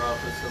paper off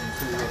of some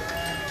tool.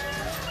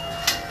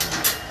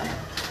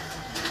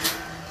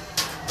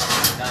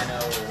 90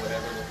 or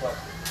whatever the fuck.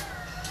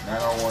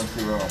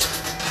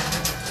 90120.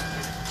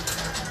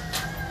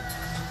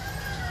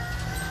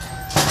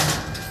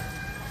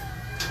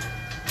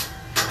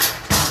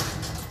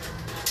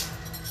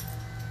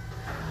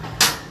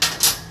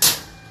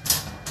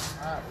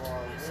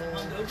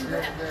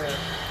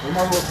 We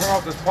might as well turn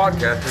off this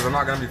podcast because I'm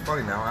not gonna be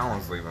funny now.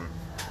 Alan's leaving.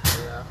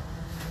 Yeah.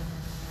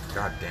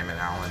 God damn it,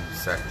 Alan, you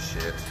sack of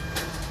shit.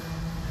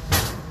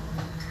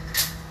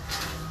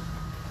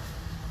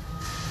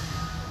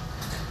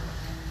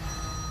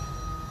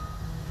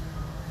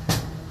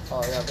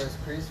 Oh yeah, there's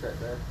Chris right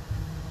there.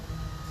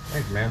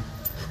 Thanks, man.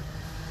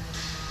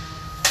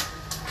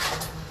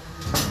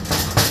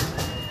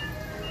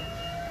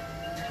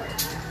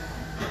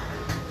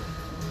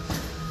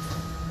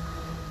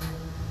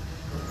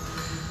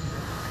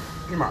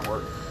 You might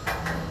work.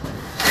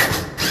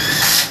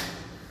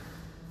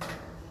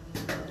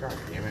 God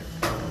damn it.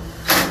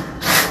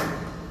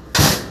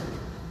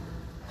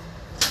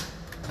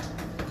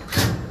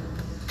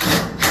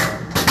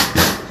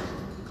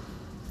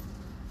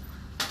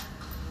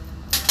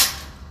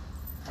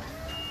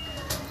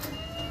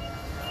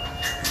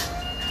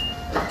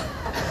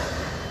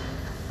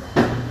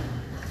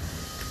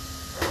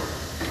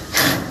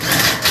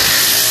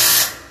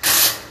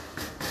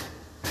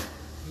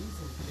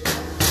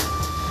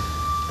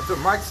 That's what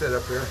Mike said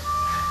up here.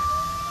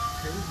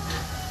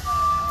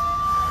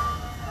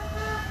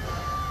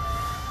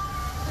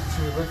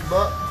 Should we look him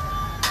up?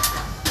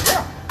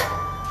 Yeah.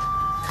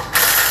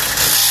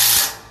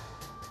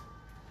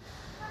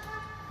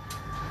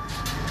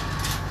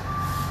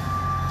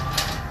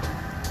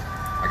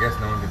 I guess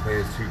no one can pay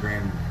his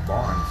 $2,000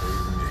 bond, so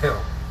he's in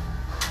jail.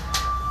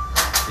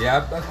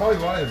 Yeah, that's probably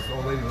why this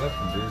old lady left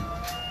him, dude.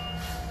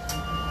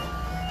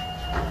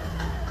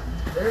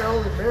 They're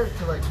only married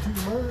for like 2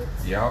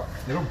 months. Yeah,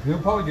 he'll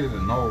probably get it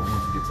annulled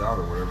once he gets out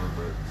or whatever,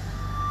 but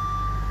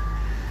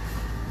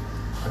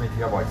I think he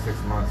got like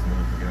 6 months and then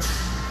he can get it.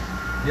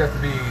 You have to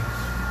be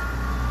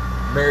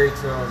married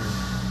to him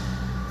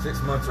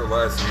 6 months or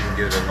less and you can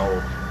get it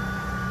annulled.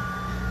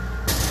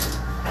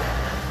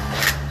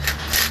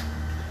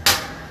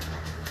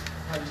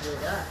 How do you do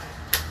that?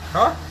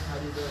 Huh? How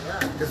do you do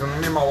that? Because when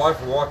me and my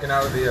wife were walking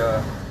out of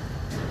the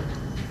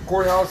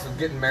courthouse and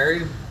getting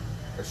married,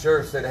 the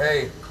sheriff said,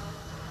 hey,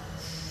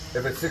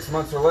 if it's 6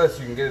 months or less,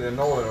 you can get it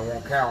annulled and it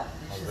won't count.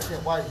 She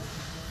said, why?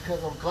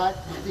 Because I'm black,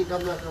 you think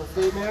I'm not going to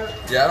stay married?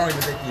 Yeah, I don't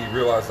even think he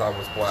realized I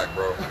was black,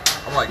 bro.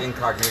 I'm like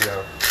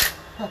incognito.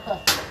 That's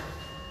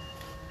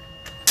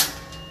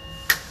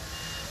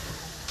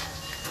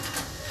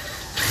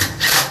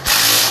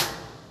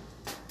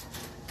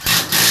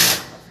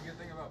a good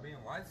thing about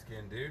being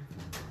light-skinned, dude.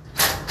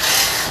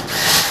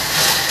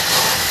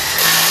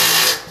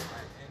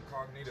 I'm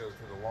incognito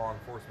to the law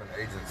enforcement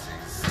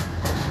agencies.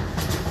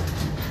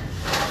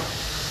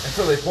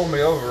 Until they pull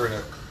me over and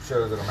it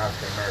shows that I'm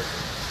African American.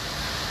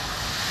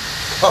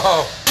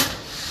 Oh,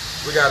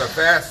 we got a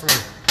fast one.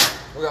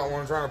 We got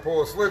one trying to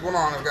pull a slick one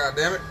on us,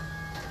 goddammit.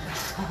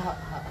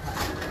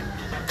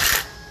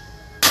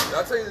 Did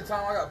I tell you the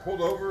time I got pulled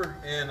over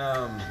in,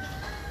 I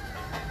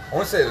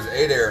want to say it was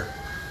Adair,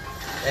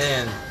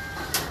 and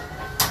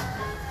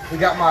he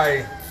got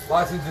my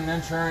license and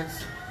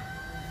insurance,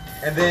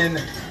 and then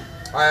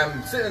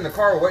I'm sitting in the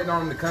car waiting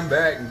on him to come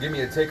back and give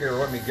me a ticket or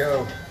let me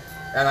go,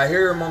 and I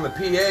hear him on the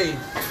PA,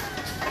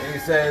 and he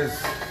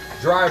says,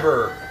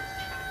 driver,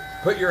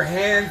 put your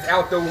hands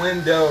out the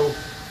window,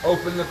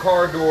 open the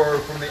car door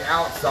from the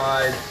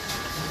outside,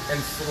 and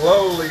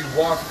slowly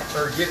walk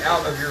or get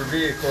out of your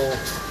vehicle.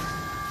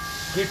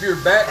 Keep your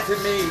back to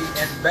me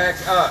and back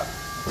up.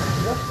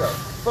 What the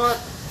fuck?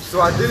 So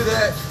I do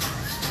that,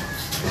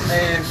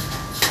 and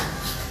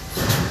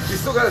he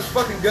still got his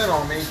fucking gun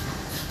on me.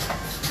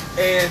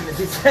 And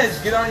he says,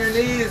 get on your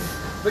knees,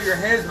 put your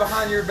hands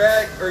behind your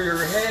back or your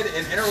head,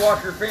 and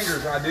interlock your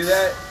fingers. And I do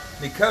that,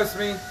 and he cuffs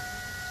me.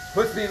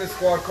 Puts me in the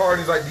squad car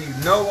and he's like, do you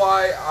know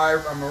why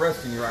I'm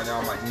arresting you right now?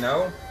 I'm like,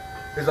 no.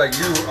 He's like,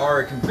 you are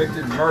a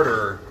convicted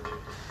murderer.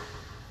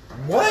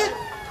 What?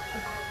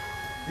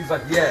 He's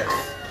like, yes.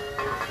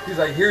 He's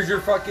like, here's your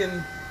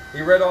fucking,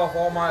 he read off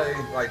all my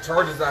like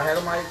charges I had.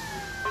 I'm like,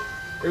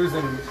 it was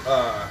in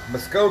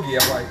Muskogee.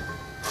 I'm like,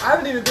 I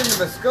haven't even been to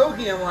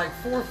Muskogee in like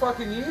 4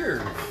 fucking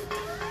years.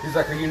 He's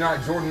like, are you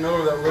not Jordan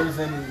Miller that lives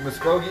in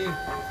Muskogee?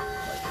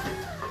 Like,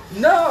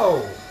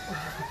 no.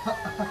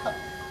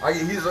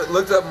 He's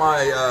looked up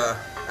my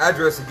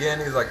address again.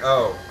 He's like,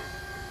 oh,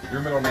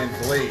 your middle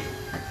name's Lee.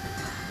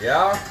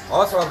 Yeah? I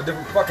also have a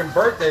different fucking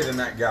birthday than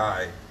that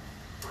guy.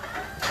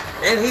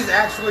 And he's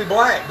actually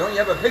black. Don't you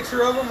have a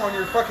picture of him on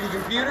your fucking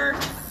computer?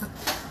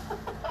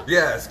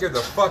 Yeah, it scared the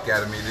fuck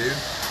out of me, dude.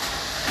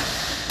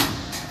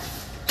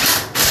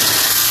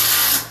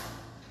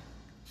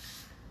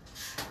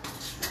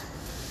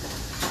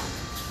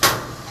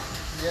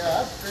 Yeah,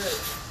 I bet.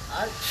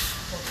 I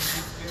fucking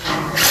be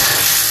scared.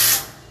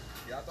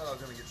 Yeah, I thought I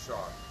was gonna get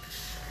shot.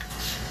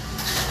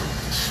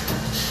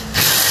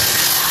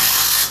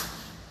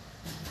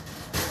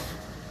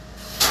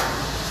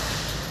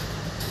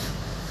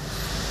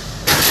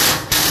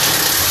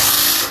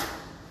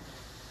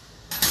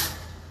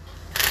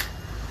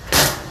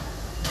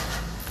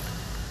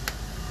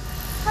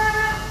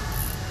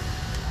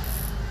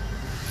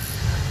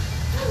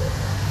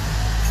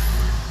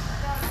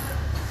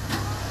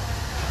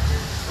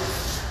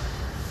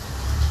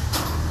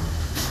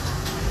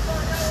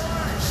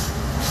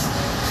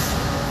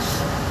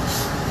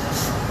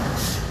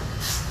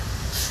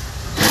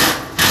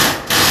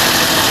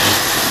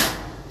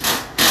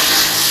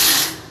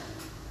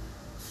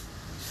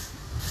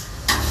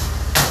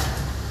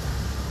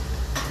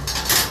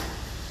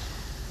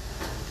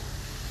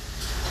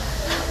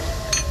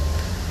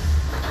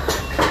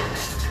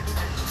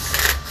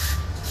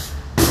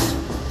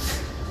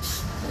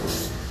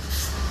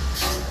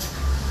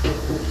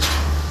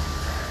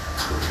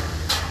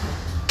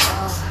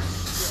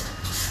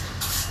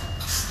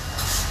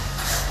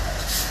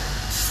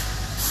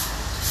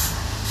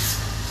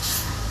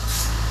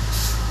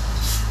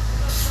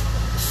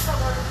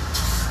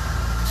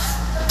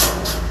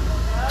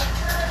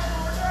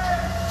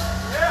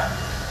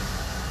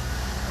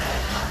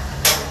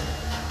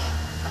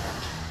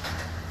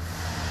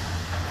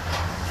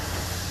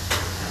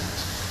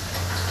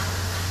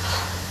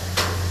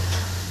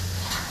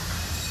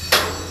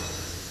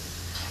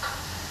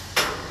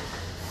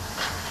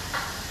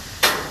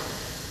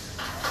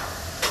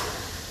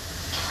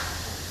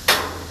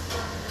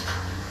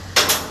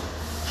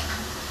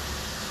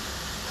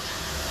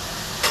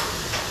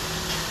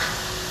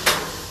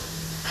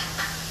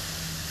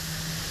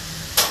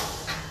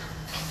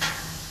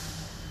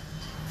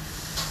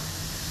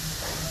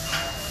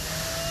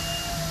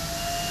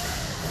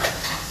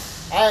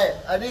 Hey,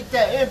 I need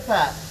that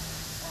impact.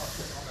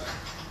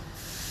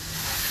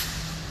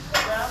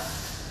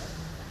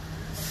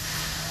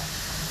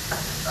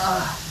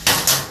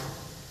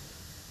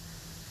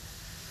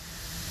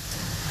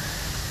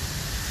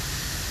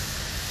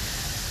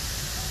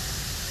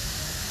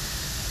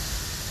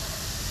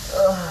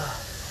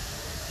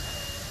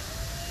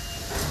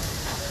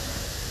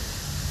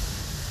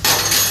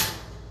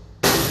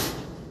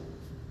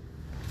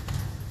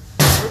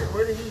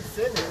 Where did he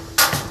send it?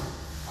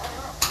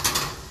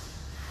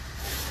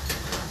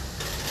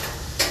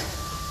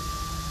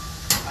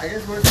 I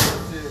guess we're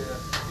supposed to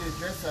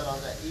address that on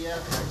that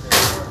EF right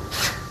there.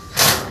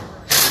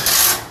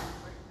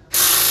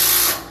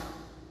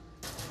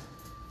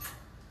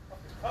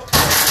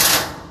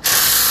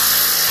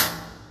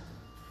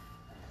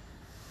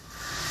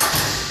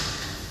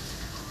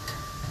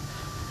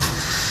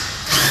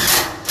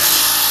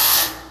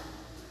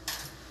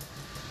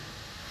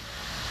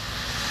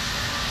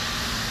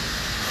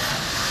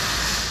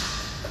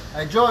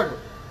 Hey Jordan,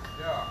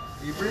 Yeah.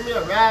 you bring me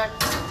a rack?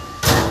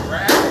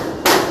 Rack?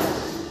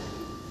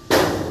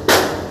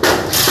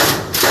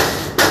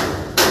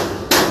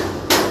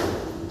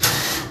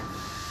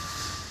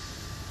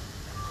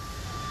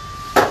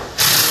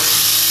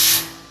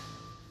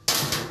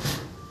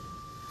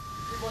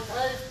 What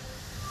tape?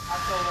 I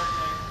told her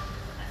thing.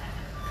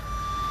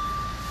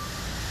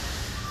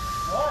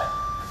 What?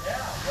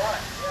 Yeah, what?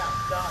 Yeah,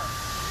 done.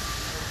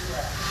 We'll do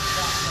that.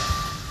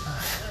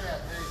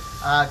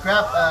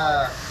 Grab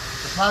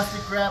the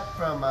plastic wrap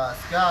from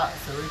Scott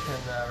so we can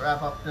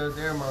wrap up those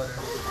air motors.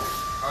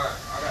 Alright,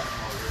 I got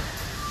some over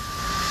here.